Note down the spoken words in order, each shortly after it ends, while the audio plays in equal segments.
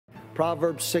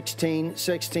Proverbs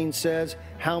 16:16 says,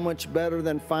 how much better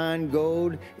than fine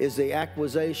gold is the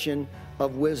acquisition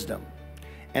of wisdom,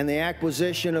 and the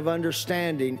acquisition of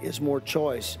understanding is more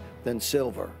choice than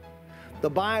silver.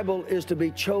 The Bible is to be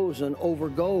chosen over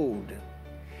gold.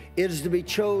 It is to be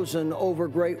chosen over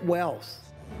great wealth.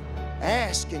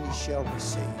 Ask and ye shall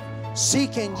receive.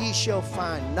 Seek and ye shall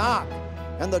find. Knock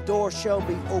and the door shall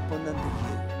be opened unto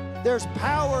you. There's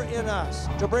power in us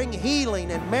to bring healing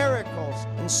and miracles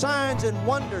and signs and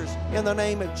wonders in the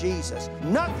name of Jesus.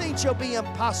 Nothing shall be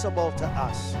impossible to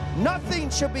us.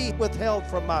 Nothing shall be withheld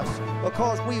from us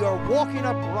because we are walking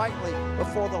uprightly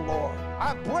before the Lord.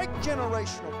 I break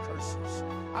generational curses.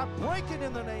 I break it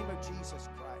in the name of Jesus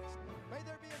Christ. May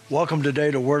there be Welcome today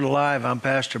to Word Alive. I'm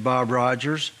Pastor Bob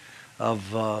Rodgers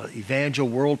of Evangel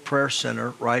World Prayer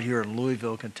Center right here in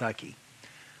Louisville, Kentucky.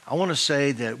 I want to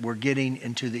say that we're getting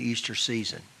into the Easter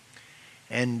season,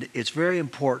 and it's very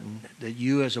important that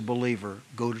you as a believer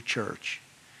go to church.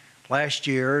 Last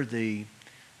year, the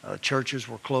churches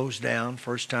were closed down,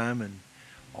 first time in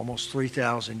almost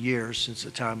 3,000 years since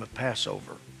the time of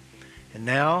Passover. And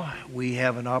now we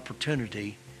have an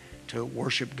opportunity to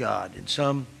worship God. In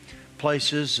some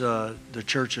places, the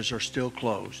churches are still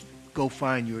closed. Go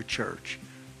find you a church.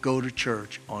 Go to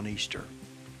church on Easter.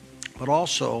 But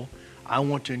also, I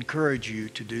want to encourage you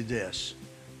to do this,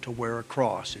 to wear a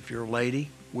cross. If you're a lady,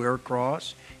 wear a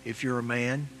cross. If you're a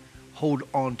man, hold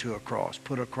on to a cross.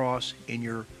 Put a cross in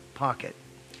your pocket.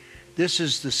 This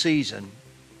is the season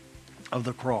of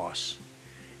the cross.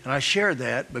 And I share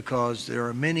that because there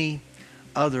are many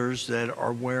others that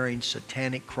are wearing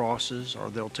satanic crosses, or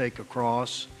they'll take a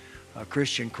cross, a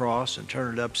Christian cross, and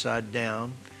turn it upside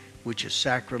down, which is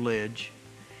sacrilege.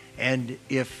 And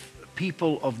if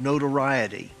people of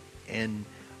notoriety and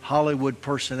Hollywood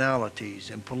personalities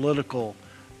and political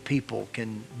people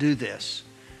can do this,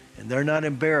 and they're not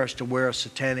embarrassed to wear a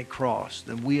satanic cross,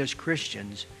 then we as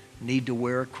Christians need to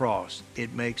wear a cross.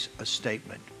 It makes a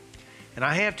statement. And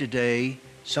I have today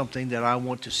something that I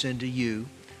want to send to you.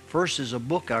 First is a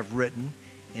book I've written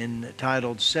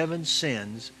entitled 7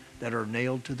 Sins That Are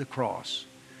Nailed to the Cross.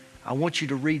 I want you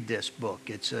to read this book.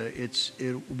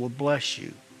 It will bless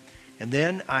you. And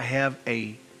then I have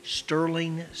a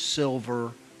sterling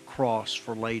silver cross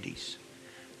for ladies.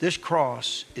 This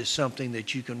cross is something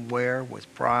that you can wear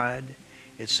with pride.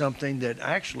 It's something that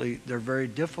actually they're very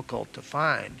difficult to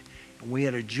find. And we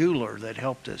had a jeweler that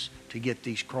helped us to get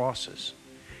these crosses.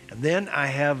 And then I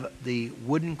have the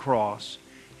wooden cross,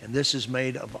 and this is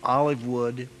made of olive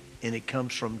wood, and it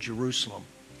comes from Jerusalem.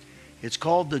 It's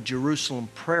called the Jerusalem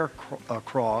Prayer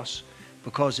Cross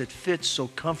because it fits so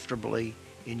comfortably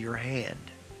in your hand.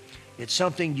 It's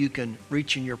something you can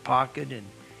reach in your pocket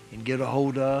and get a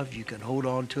hold of. You can hold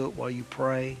on to it while you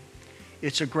pray.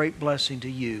 It's a great blessing to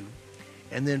you.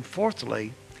 And then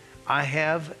fourthly, I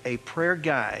have a prayer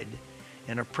guide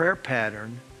and a prayer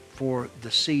pattern for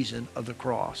the season of the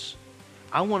cross.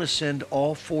 I want to send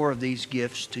all 4 of these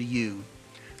gifts to you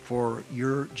for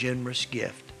your generous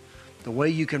gift. The way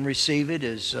you can receive it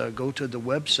is go to the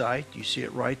website. You see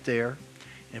it right there.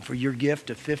 And for your gift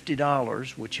of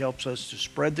 $50, which helps us to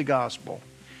spread the gospel,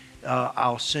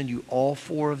 I'll send you all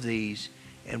 4 of these,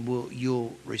 and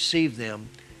you'll receive them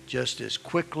just as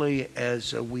quickly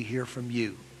as we hear from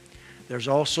you. There's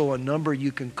also a number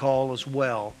you can call as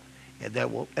well, and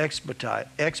that will expedite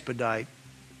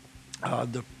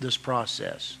this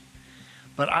process.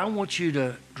 But I want you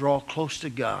to draw close to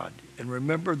God, and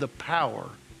remember the power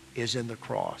is in the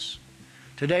cross.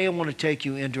 Today I want to take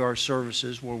you into our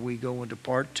services where we go into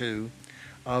part 2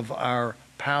 of our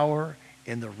power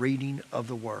in the reading of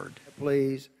the Word.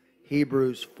 Please,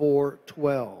 Hebrews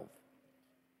 4:12.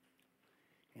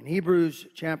 In Hebrews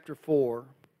chapter 4,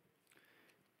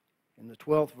 in the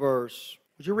 12th verse,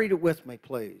 would you read it with me,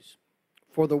 please?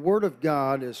 For the Word of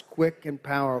God is quick and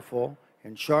powerful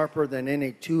and sharper than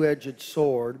any two-edged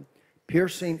sword,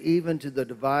 piercing even to the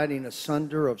dividing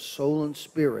asunder of soul and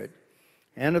spirit,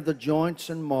 and of the joints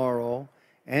and marrow,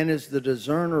 and is the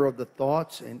discerner of the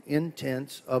thoughts and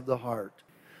intents of the heart.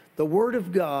 The Word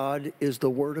of God is the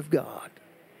Word of God,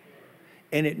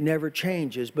 and it never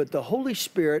changes, but the Holy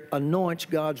Spirit anoints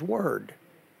God's Word.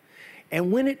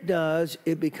 And when it does,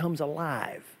 it becomes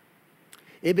alive.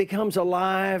 It becomes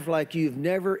alive like you've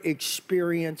never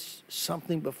experienced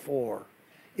something before.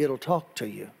 It'll talk to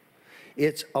you.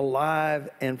 It's alive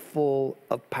and full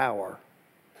of power.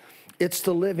 It's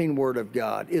the living Word of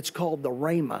God. It's called the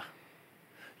Rhema.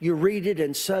 You read it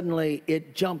and suddenly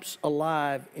it jumps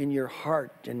alive in your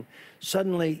heart, and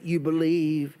suddenly you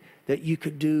believe that you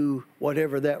could do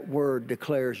whatever that word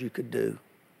declares you could do.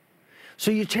 So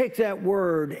you take that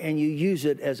word and you use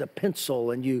it as a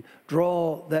pencil and you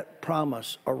draw that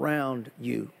promise around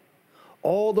you,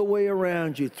 all the way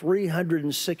around you,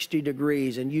 360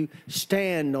 degrees, and you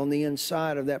stand on the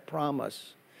inside of that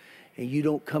promise. And you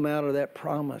don't come out of that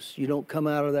promise. You don't come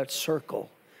out of that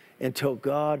circle until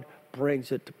God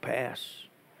brings it to pass.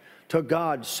 Till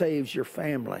God saves your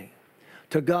family.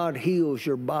 Till God heals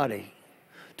your body.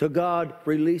 Till God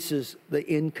releases the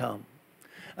income.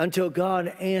 Until God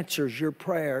answers your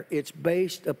prayer. It's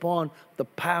based upon the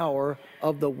power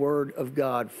of the Word of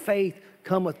God. Faith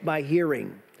cometh by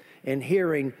hearing, and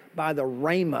hearing by the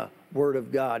Rhema Word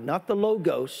of God. Not the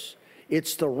Logos,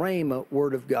 it's the Rhema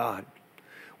Word of God.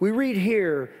 We read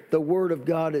here the Word of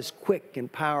God is quick and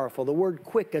powerful. The word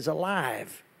quick is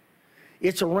alive.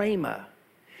 It's a Rhema.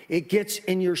 It gets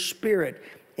in your spirit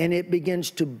and it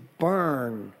begins to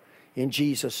burn in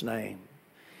Jesus' name.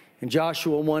 In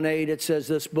Joshua 1:8 it says,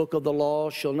 this book of the law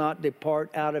shall not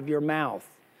depart out of your mouth.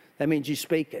 That means you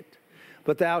speak it.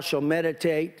 But thou shalt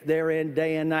meditate therein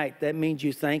day and night. That means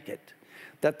you think it.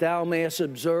 That thou mayest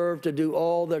observe to do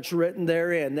all that's written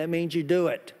therein. That means you do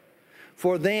it.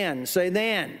 For then, say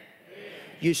then,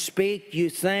 you speak, you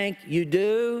think, you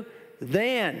do,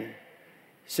 then,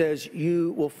 says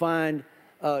you will find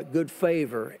good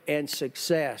favor and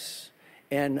success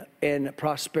and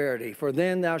prosperity. For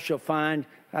then thou shalt find,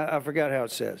 I forgot how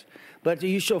it says, but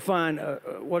you shall find,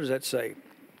 what does that say?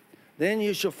 Then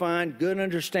you shall find good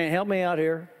understanding. Help me out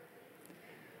here.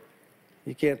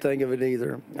 You can't think of it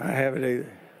either. I haven't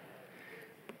either.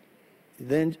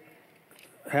 Then,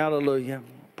 hallelujah.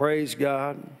 Praise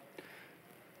God.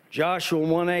 Joshua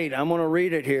 1:8, I'm going to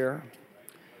read it here.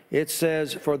 It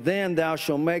says, for then thou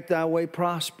shalt make thy way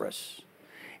prosperous,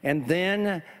 and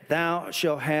then thou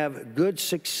shalt have good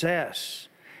success.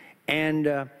 And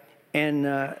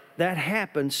that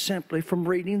happens simply from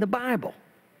reading the Bible.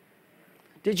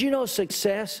 Did you know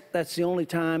success, that's the only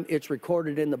time it's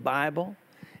recorded in the Bible?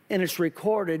 And it's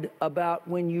recorded about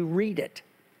when you read it.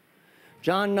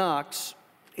 John Knox,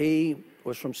 he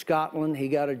was from Scotland. He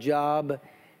got a job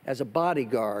as a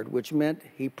bodyguard, which meant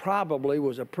he probably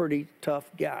was a pretty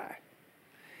tough guy.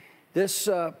 This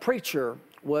preacher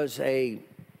was a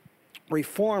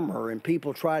reformer, and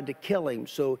people tried to kill him,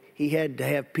 so he had to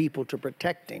have people to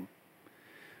protect him.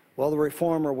 Well, the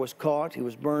reformer was caught. He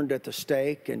was burned at the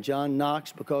stake, and John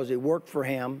Knox, because he worked for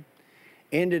him,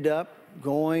 ended up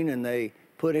going, and they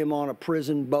put him on a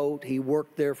prison boat. He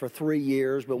worked there for 3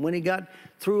 years, but when he got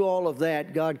through all of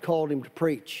that, God called him to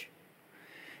preach.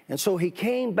 And so he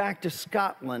came back to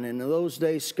Scotland, and in those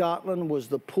days, Scotland was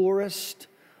the poorest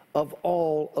of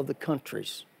all of the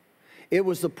countries. It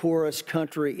was the poorest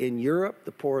country in Europe,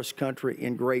 the poorest country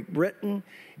in Great Britain.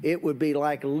 It would be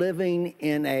like living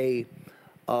in a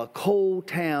coal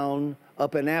town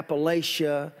up in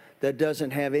Appalachia that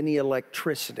doesn't have any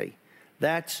electricity.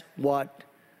 That's what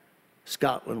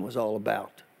Scotland was all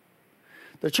about.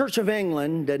 The Church of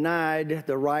England denied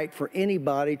the right for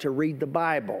anybody to read the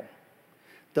Bible.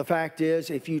 The fact is,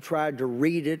 if you tried to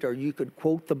read it or you could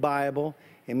quote the Bible,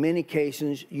 in many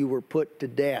cases you were put to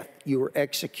death. You were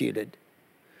executed.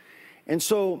 And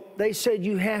so they said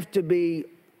you have to be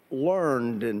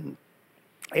learned and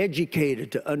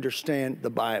educated to understand the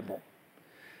Bible.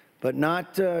 But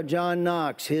not John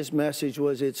Knox. His message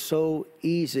was it's so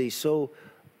easy, to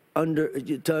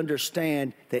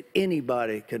understand that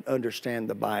anybody can understand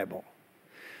the Bible.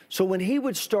 So when he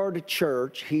would start a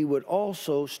church, he would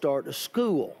also start a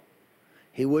school.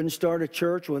 He wouldn't start a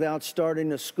church without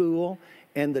starting a school,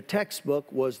 and the textbook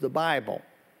was the Bible.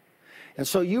 And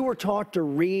so you were taught to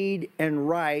read and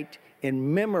write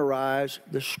and memorize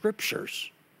the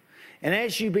scriptures. And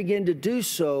as you begin to do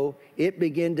so, it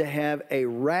began to have a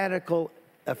radical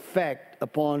effect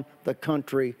upon the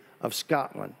country of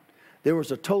Scotland. There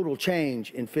was a total change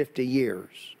in 50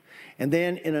 years. And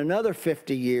then in another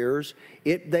 50 years,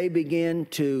 they begin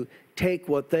to take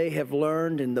what they have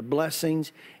learned and the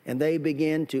blessings, and they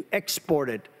begin to export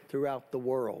it throughout the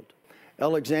world.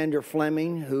 Alexander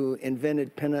Fleming, who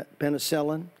invented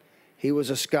penicillin, he was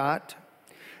a Scot.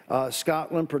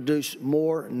 Scotland produced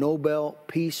more Nobel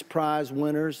Peace Prize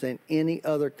winners than any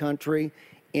other country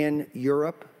in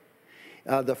Europe.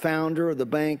 The founder of the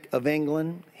Bank of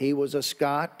England, he was a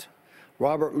Scot.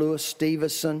 Robert Louis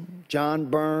Stevenson, John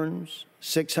Burns,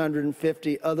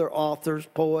 650 other authors,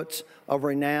 poets of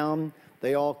renown,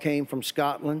 they all came from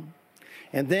Scotland.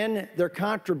 And then their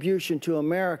contribution to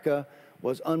America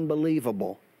was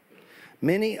unbelievable.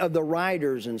 Many of the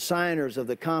writers and signers of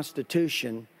the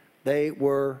Constitution, they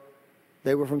were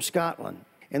from Scotland.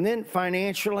 And then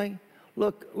financially,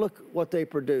 look what they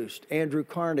produced. Andrew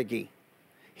Carnegie,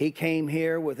 he came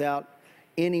here without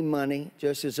any money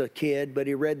just as a kid, but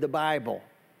he read the Bible.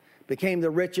 Became the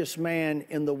richest man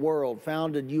in the world,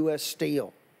 founded U.S.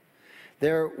 Steel.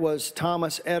 There was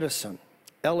Thomas Edison,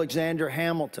 Alexander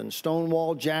Hamilton,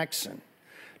 Stonewall Jackson,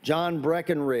 John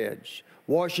Breckinridge,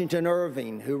 Washington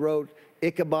Irving, who wrote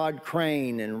Ichabod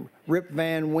Crane and Rip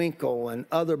Van Winkle and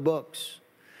other books.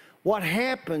 What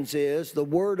happens is the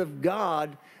Word of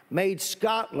God made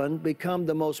Scotland become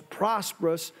the most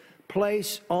prosperous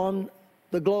place on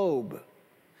the globe.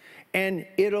 And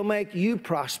it'll make you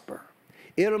prosper.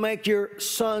 It'll make your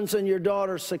sons and your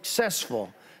daughters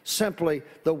successful. Simply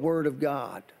the Word of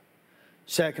God.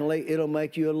 Secondly, it'll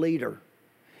make you a leader.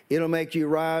 It'll make you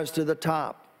rise to the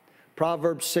top.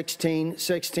 Proverbs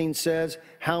 16:16 says,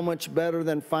 how much better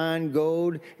than fine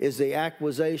gold is the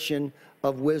acquisition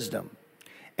of wisdom,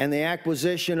 and the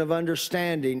acquisition of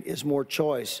understanding is more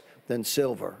choice than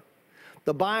silver.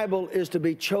 The Bible is to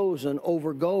be chosen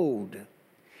over gold.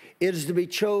 It is to be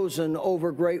chosen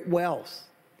over great wealth.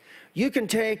 You can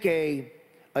take a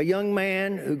young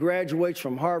man who graduates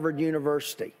from Harvard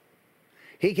University.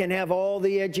 He can have all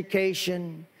the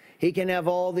education, he can have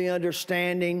all the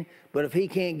understanding, but if he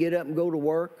can't get up and go to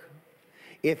work,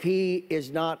 if he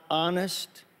is not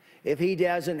honest, if he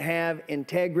doesn't have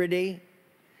integrity,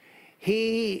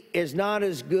 he is not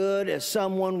as good as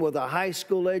someone with a high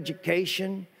school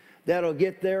education that'll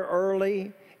get there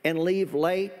early and leave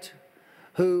late,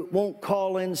 who won't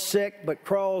call in sick but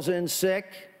crawls in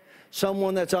sick,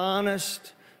 someone that's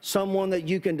honest, someone that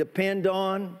you can depend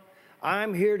on.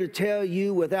 I'm here to tell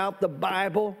you, without the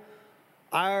Bible,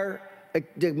 our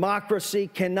democracy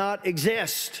cannot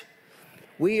exist.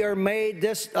 We are made,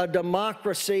 a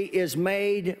democracy is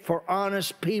made for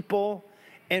honest people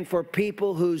and for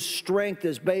people whose strength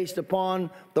is based upon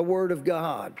the Word of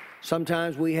God.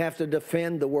 Sometimes we have to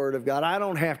defend the Word of God. I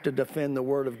don't have to defend the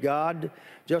Word of God,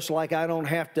 just like I don't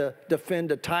have to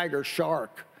defend a tiger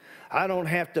shark. I don't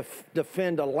have to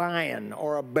defend a lion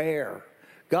or a bear.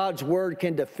 God's Word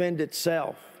can defend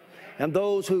itself. And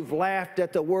those who've laughed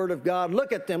at the Word of God,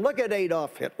 look at them. Look at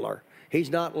Adolf Hitler. He's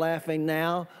not laughing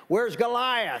now. Where's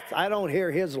Goliath? I don't hear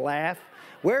his laugh.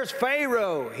 Where's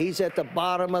Pharaoh? He's at the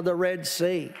bottom of the Red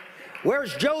Sea.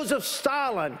 Where's Joseph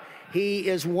Stalin? He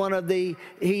is one of the,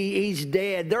 he's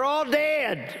dead. They're all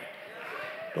dead.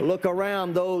 But look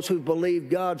around, those who believe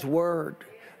God's Word.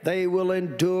 They will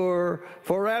endure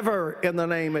forever in the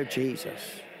name of Jesus.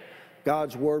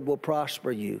 God's Word will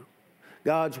prosper you.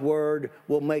 God's Word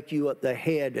will make you at the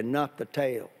head and not the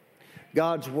tail.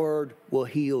 God's Word will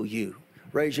heal you.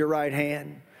 Raise your right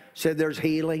hand. Say there's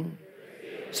healing.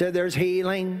 Say there's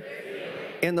healing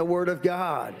in the Word of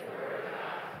God.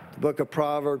 The book of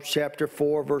Proverbs chapter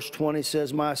 4 verse 20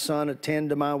 says, my son, attend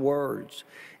to my words.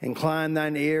 Incline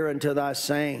thine ear unto thy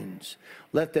sayings.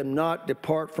 Let them not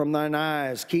depart from thine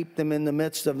eyes. Keep them in the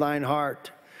midst of thine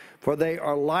heart. For they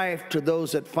are life to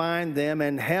those that find them,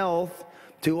 and health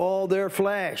to all their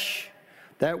flesh.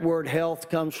 That word health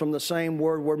comes from the same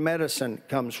word where medicine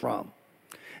comes from.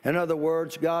 In other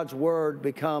words, God's Word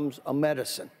becomes a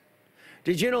medicine.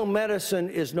 Did you know medicine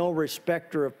is no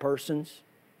respecter of persons?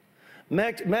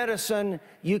 Medicine,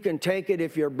 you can take it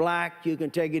if you're black, you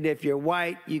can take it if you're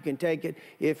white, you can take it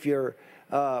if you're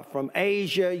from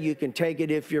Asia, you can take it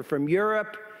if you're from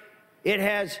Europe.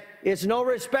 It's no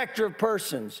respecter of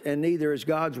persons, and neither is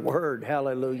God's Word.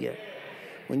 Hallelujah.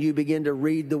 When you begin to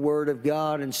read the Word of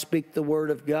God and speak the Word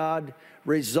of God,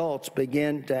 results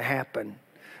begin to happen.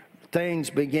 Things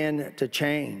begin to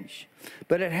change.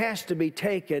 But it has to be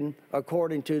taken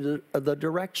according to the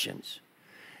directions.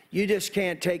 You just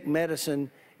can't take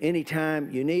medicine anytime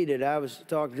you need it. I was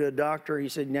talking to a doctor. He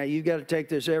said, now you've got to take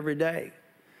this every day.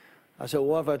 I said, well,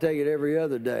 what if I take it every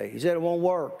other day? He said, it won't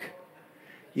work.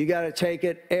 You got to take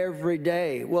it every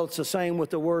day. Well, it's the same with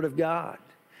the Word of God.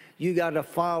 You got to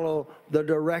follow the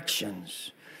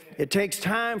directions. It takes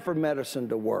time for medicine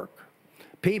to work.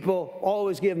 People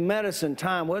always give medicine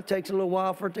time. Well, it takes a little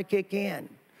while for it to kick in.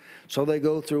 So they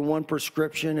go through one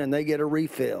prescription and they get a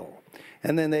refill.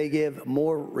 And then they give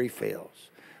more refills.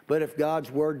 But if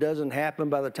God's Word doesn't happen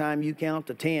by the time you count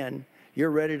to 10,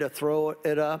 you're ready to throw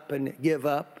it up and give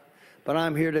up. But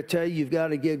I'm here to tell you, you've got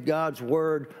to give God's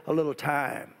Word a little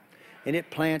time. And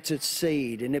it plants its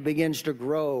seed, and it begins to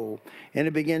grow, and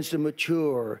it begins to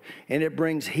mature, and it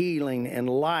brings healing and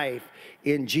life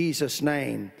in Jesus'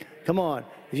 name. Come on,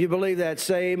 if you believe that,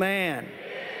 say amen. Amen.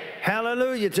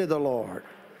 Hallelujah to the Lord.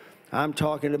 I'm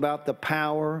talking about the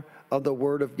power of the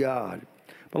Word of God.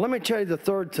 But let me tell you the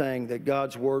third thing that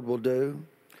God's Word will do.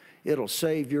 It'll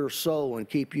save your soul and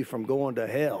keep you from going to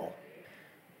hell.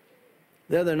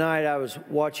 The other night I was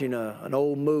watching an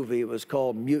old movie. It was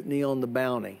called Mutiny on the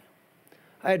Bounty.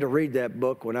 I had to read that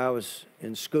book when I was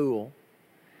in school.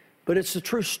 But it's the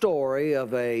true story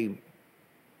of a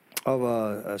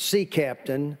sea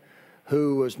captain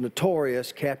who was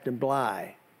notorious, Captain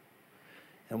Bligh.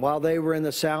 And while they were in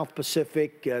the South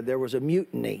Pacific, there was a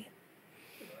mutiny.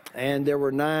 And there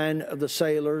were 9 of the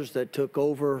sailors that took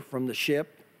over from the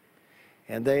ship.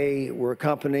 And they were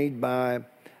accompanied by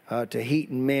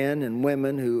Tahitian men and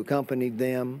women who accompanied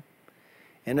them.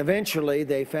 And eventually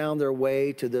they found their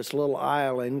way to this little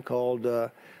island called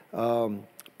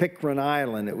Pitcairn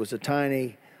Island. It was a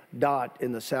tiny dot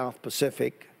in the South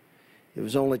Pacific. It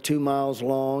was only 2 miles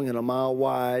long and 1 mile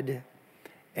wide.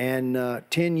 And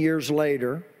 10 years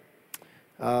later,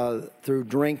 through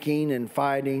drinking and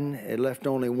fighting, it left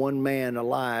only 1 man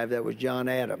alive. That was John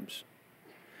Adams.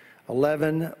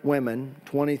 11 women,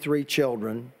 23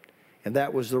 children, and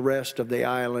that was the rest of the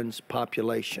island's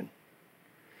population.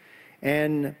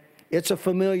 And it's a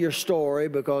familiar story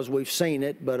because we've seen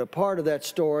it, but a part of that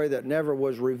story that never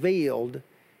was revealed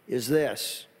is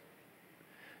this.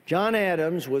 John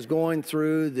Adams was going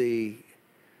through the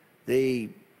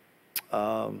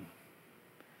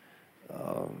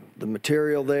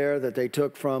material there that they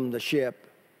took from the ship,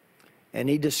 and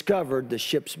he discovered the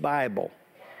ship's Bible.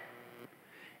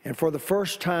 And for the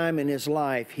first time in his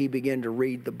life, he began to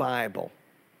read the Bible.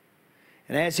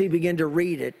 And as he began to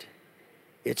read it,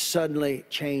 it suddenly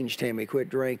changed him. He quit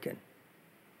drinking.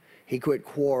 He quit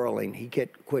quarreling. He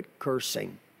quit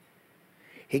cursing.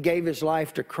 He gave his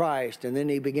life to Christ, and then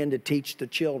he began to teach the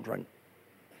children.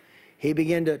 He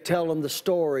began to tell them the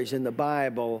stories in the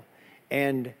Bible,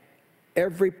 and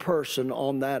every person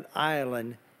on that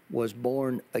island was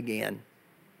born again.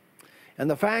 And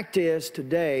the fact is,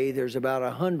 today, there's about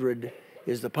 100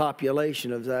 is the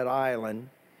population of that island,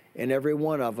 and every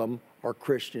one of them are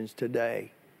Christians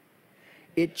today.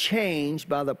 It changed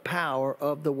by the power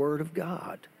of the Word of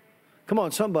God. Come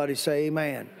on, somebody say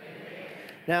amen.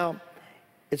 Now,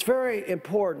 it's very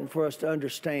important for us to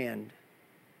understand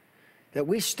that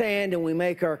we stand and we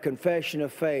make our confession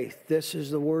of faith. This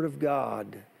is the Word of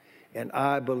God, and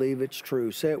I believe it's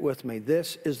true. Say it with me.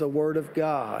 This is the Word of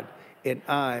God, and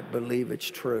I believe it's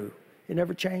true. It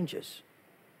never changes.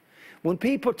 When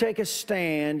people take a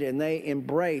stand and they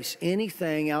embrace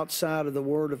anything outside of the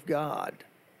Word of God,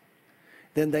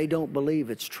 then they don't believe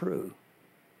it's true.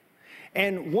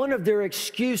 And one of their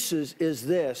excuses is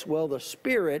this: well, the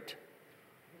Spirit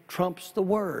trumps the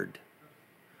Word.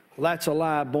 Well, that's a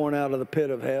lie born out of the pit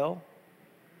of hell.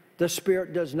 The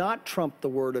Spirit does not trump the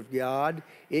Word of God.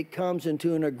 It comes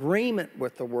into an agreement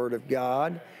with the Word of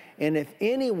God. And if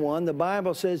anyone, the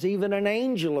Bible says, even an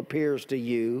angel appears to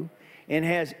you and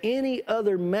has any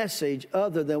other message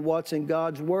other than what's in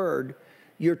God's Word,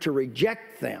 you're to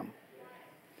reject them.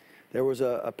 There was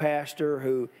a pastor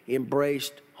who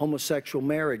embraced homosexual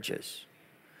marriages.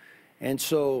 And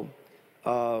so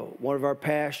one of our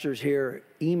pastors here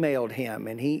emailed him,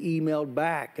 and he emailed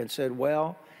back and said,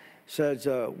 well,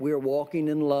 we're walking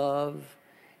in love,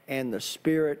 and the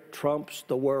Spirit trumps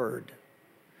the Word.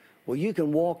 Well, you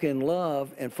can walk in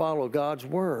love and follow God's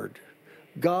Word.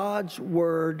 God's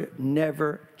Word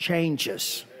never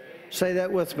changes. Say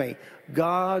that with me.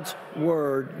 God's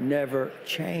Word never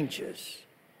changes.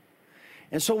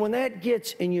 And so when that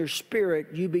gets in your spirit,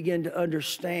 you begin to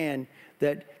understand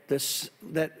that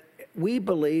we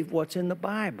believe what's in the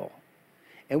Bible.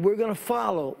 And we're going to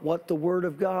follow what the Word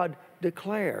of God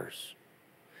declares.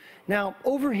 Now,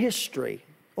 over history,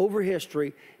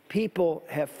 people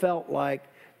have felt like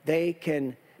they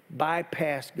can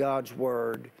bypass God's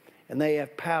Word and they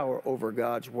have power over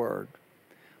God's Word.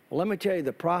 Well, let me tell you,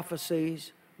 the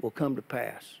prophecies will come to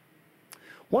pass.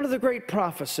 One of the great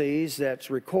prophecies that's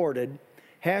recorded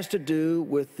has to do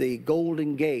with the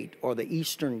Golden Gate, or the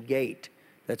Eastern Gate,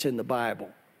 that's in the Bible.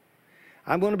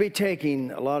 I'm going to be taking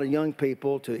a lot of young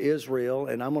people to Israel,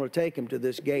 and I'm going to take them to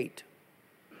this gate.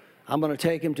 I'm going to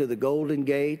take them to the Golden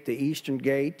Gate, the Eastern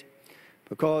Gate,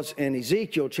 because in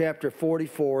Ezekiel chapter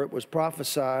 44, it was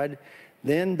prophesied,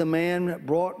 then the man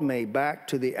brought me back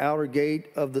to the outer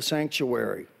gate of the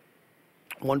sanctuary,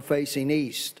 one facing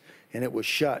east, and it was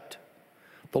shut.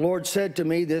 The Lord said to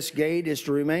me, this gate is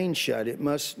to remain shut. It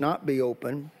must not be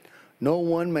open. No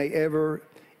one may ever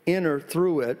enter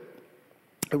through it.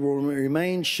 It will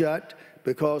remain shut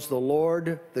because the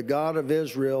Lord, the God of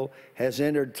Israel, has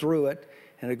entered through it.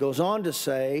 And it goes on to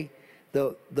say,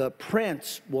 the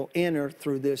prince will enter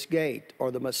through this gate,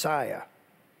 or the Messiah.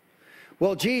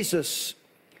 Well, Jesus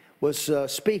was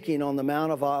speaking on the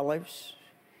Mount of Olives.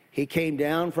 He came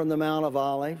down from the Mount of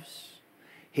Olives.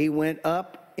 He went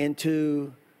up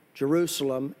into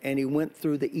Jerusalem, and he went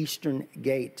through the Eastern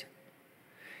Gate.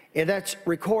 And that's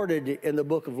recorded in the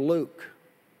book of Luke.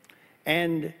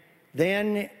 And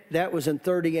then that was in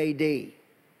 30 A.D.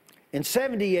 In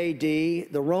 70 A.D.,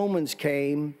 the Romans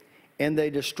came and they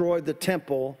destroyed the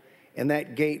temple, and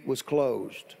that gate was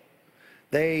closed.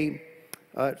 They,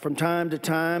 from time to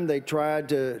time, they tried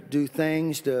to do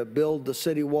things to build the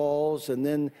city walls, and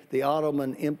then the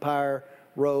Ottoman Empire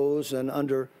rose, and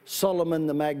under Suleiman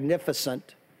the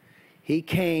Magnificent, he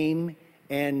came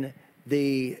and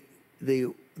he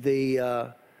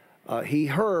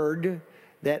heard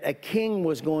that a king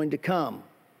was going to come.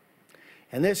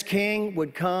 And this king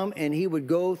would come and he would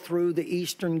go through the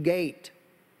eastern gate.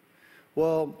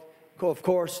 Well, of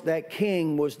course, that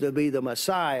king was to be the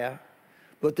Messiah,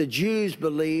 but the Jews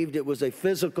believed it was a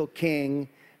physical king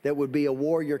that would be a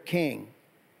warrior king.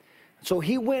 So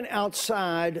he went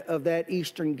outside of that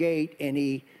eastern gate, and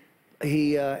he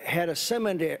had a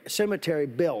cemetery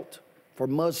built for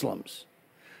Muslims,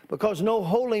 because no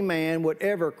holy man would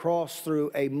ever cross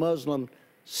through a Muslim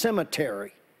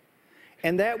cemetery.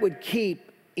 And that would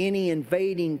keep any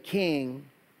invading king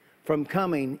from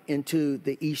coming into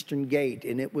the eastern gate.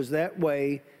 And it was that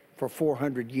way for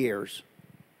 400 years.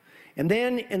 And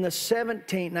then in the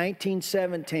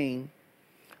 1917,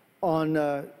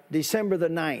 on December the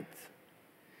 9th,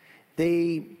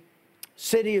 the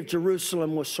city of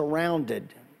Jerusalem was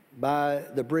surrounded by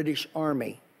the British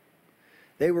Army.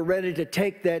 They were ready to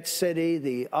take that city.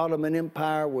 The Ottoman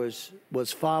Empire was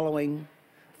falling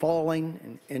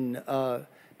and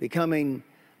becoming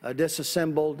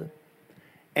disassembled.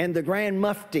 And the Grand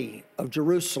Mufti of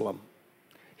Jerusalem,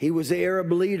 he was the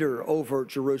Arab leader over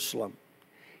Jerusalem.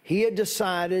 He had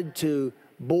decided to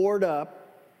board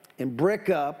up and brick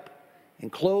up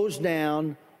and close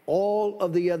down all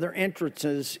of the other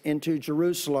entrances into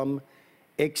Jerusalem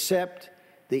except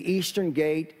the eastern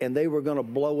gate, and they were going to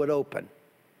blow it open,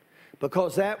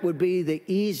 because that would be the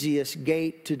easiest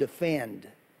gate to defend.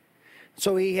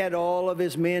 So he had all of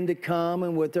his men to come,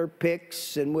 and with their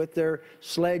picks and with their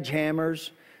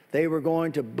sledgehammers, they were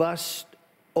going to bust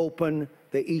open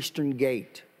the eastern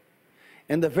gate.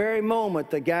 And the very moment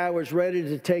the guy was ready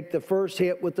to take the first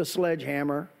hit with the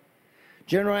sledgehammer,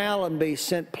 General Allenby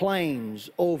sent planes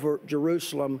over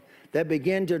Jerusalem that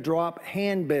began to drop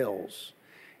handbills.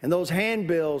 And those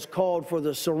handbills called for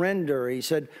the surrender. He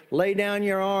said, "Lay down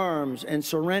your arms and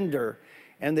surrender."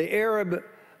 And the Arab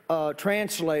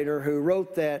translator who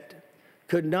wrote that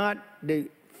could not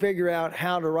figure out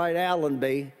how to write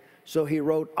Allenby, so he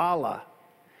wrote Allah.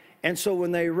 And so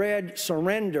when they read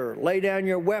surrender, lay down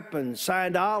your weapons,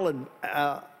 signed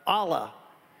Allah,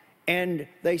 and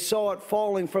they saw it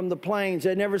falling from the planes.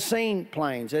 They'd never seen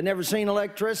planes. They'd never seen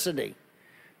electricity.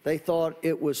 They thought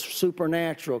it was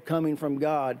supernatural coming from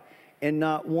God, and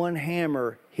not one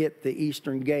hammer hit the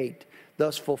eastern gate,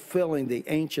 thus fulfilling the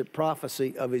ancient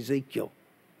prophecy of Ezekiel.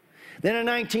 Then in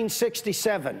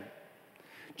 1967,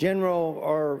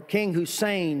 King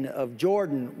Hussein of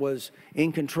Jordan was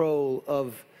in control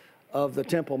of the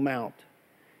Temple Mount.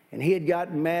 And he had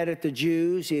gotten mad at the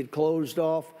Jews. He had closed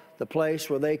off the place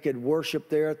where they could worship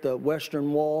there at the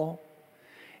Western Wall.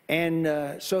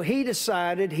 And so he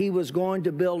decided he was going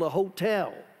to build a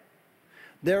hotel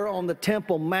there on the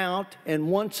Temple Mount, and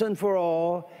once and for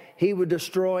all, he would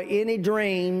destroy any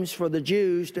dreams for the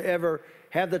Jews to ever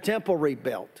have the temple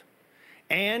rebuilt.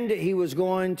 And he was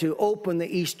going to open the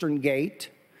eastern gate,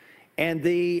 and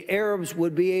the Arabs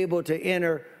would be able to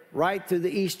enter right through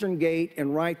the eastern gate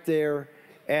and right there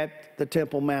at the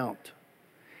Temple Mount.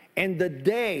 And the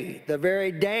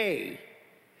very day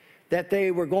that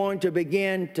they were going to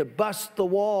begin to bust the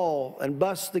wall and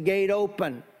bust the gate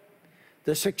open,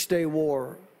 the 6-Day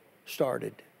War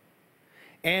started.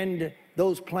 And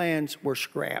those plans were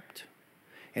scrapped.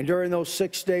 And during those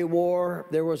 6-Day War,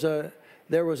 there was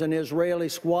an Israeli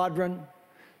squadron.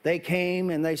 They came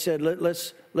and they said,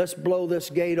 let's blow this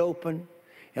gate open,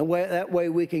 and that way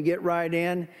we can get right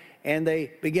in. And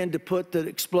they began to put the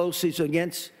explosives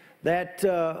against that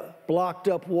blocked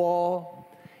up wall.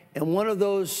 And one of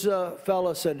those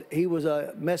fellows said, he was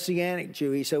a Messianic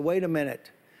Jew. He said, "Wait a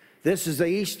minute, this is the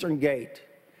eastern gate.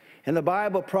 And the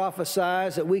Bible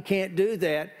prophesies that we can't do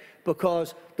that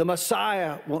because the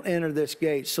Messiah will enter this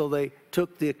gate." So they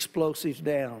took the explosives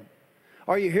down.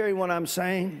 Are you hearing what I'm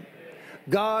saying?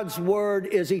 God's word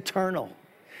is eternal.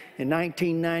 In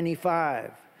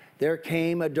 1995, there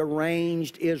came a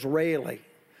deranged Israeli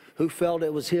who felt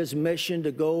it was his mission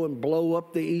to go and blow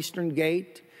up the eastern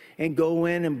gate and go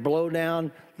in and blow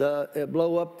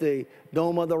up the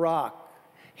Dome of the Rock.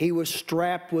 He was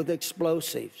strapped with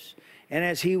explosives. And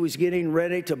as he was getting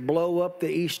ready to blow up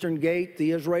the eastern gate,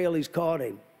 the Israelis caught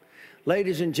him.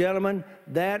 Ladies and gentlemen,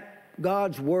 that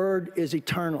God's word is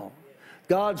eternal.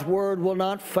 God's word will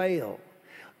not fail.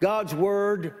 God's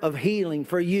word of healing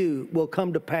for you will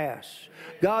come to pass.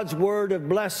 God's word of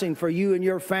blessing for you and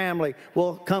your family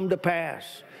will come to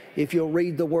pass. If you'll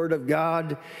read the word of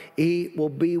God, He will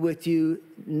be with you.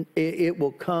 It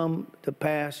will come to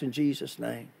pass in Jesus'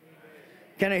 name.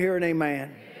 Can I hear an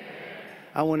amen?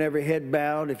 I want every head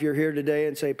bowed. If you're here today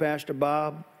and say, Pastor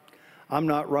Bob, I'm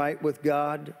not right with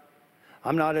God.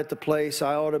 I'm not at the place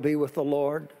I ought to be with the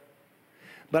Lord.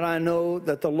 But I know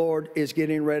that the Lord is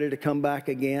getting ready to come back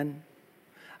again.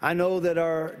 I know that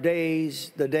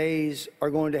the days are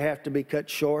going to have to be cut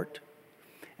short.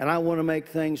 And I want to make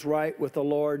things right with the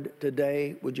Lord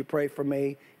today. Would you pray for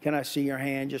me? Can I see your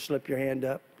hand? Just slip your hand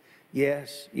up.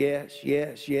 Yes, yes,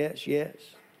 yes, yes, yes.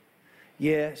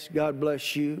 Yes, God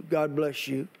bless you. God bless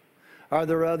you. Are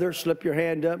there others? Slip your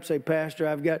hand up. Say, Pastor,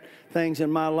 I've got things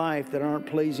in my life that aren't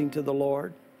pleasing to the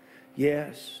Lord.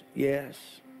 Yes, yes.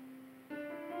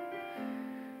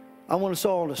 I want us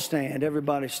all to stand,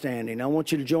 everybody standing. I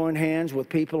want you to join hands with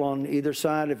people on either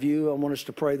side of you. I want us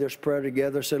to pray this prayer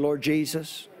together. Say, Lord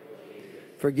Jesus,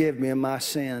 forgive me of my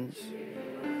sins.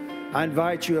 I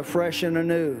invite you afresh and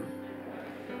anew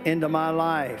into my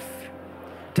life.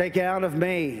 Take out of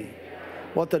me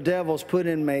what the devil's put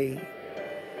in me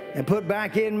and put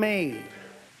back in me.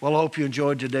 Well, I hope you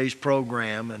enjoyed today's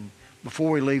program. And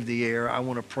before we leave the air, I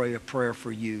want to pray a prayer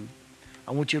for you.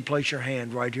 I want you to place your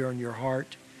hand right here on your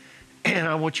heart. And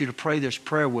I want you to pray this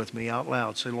prayer with me out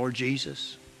loud. Say, Lord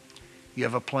Jesus, you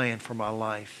have a plan for my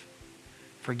life.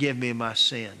 Forgive me of my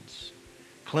sins.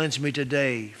 Cleanse me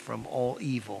today from all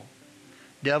evil.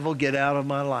 Devil, get out of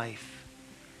my life.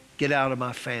 Get out of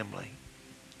my family.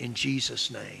 In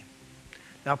Jesus' name.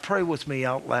 Now pray with me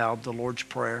out loud the Lord's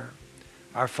Prayer.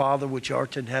 Our Father which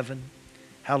art in heaven,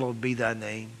 hallowed be thy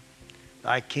name.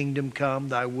 Thy kingdom come,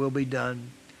 thy will be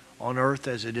done, on earth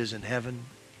as it is in heaven.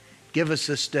 Give us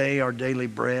this day our daily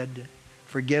bread.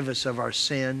 Forgive us of our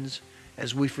sins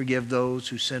as we forgive those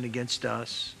who sin against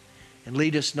us. And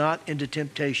lead us not into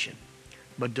temptation,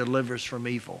 but deliver us from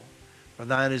evil. For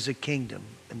thine is the kingdom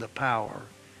and the power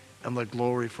and the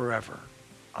glory forever.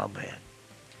 Amen.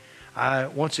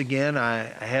 Once again, I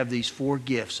have these 4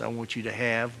 gifts I want you to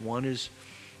have. One is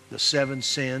the 7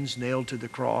 sins nailed to the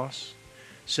cross.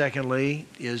 Secondly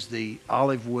is the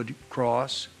olive wood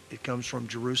cross. It comes from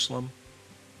Jerusalem.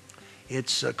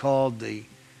 It's called the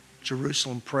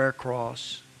Jerusalem Prayer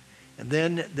Cross. And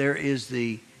then there is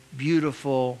the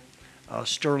beautiful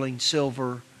sterling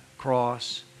silver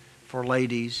cross for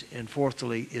ladies. And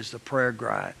fourthly is the prayer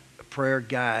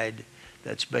guide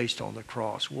that's based on the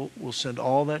cross. We'll send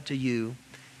all that to you,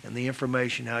 and the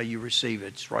information how you receive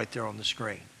it's right there on the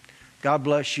screen. God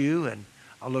bless you, and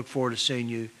I look forward to seeing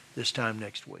you this time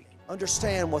next week.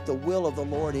 Understand what the will of the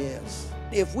Lord is.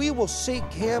 If we will seek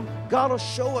Him, God will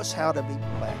show us how to be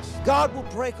blessed. God will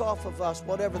break off of us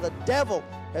whatever the devil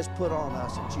has put on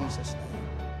us in Jesus' name.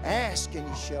 Ask and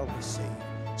ye shall receive.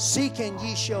 Seek and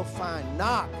ye shall find.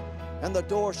 Knock and the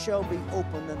door shall be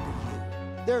opened unto you.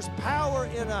 There's power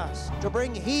in us to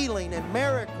bring healing and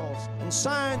miracles and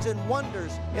signs and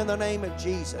wonders in the name of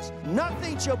Jesus.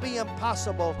 Nothing shall be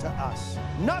impossible to us.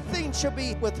 Nothing shall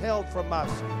be withheld from us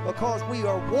because we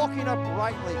are walking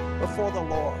uprightly before the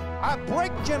Lord. I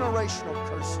break generational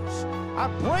curses. I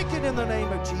break it in the name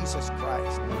of Jesus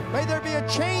Christ. May there be a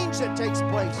change that takes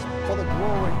place for the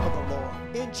glory of the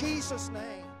Lord. In Jesus'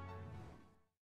 name.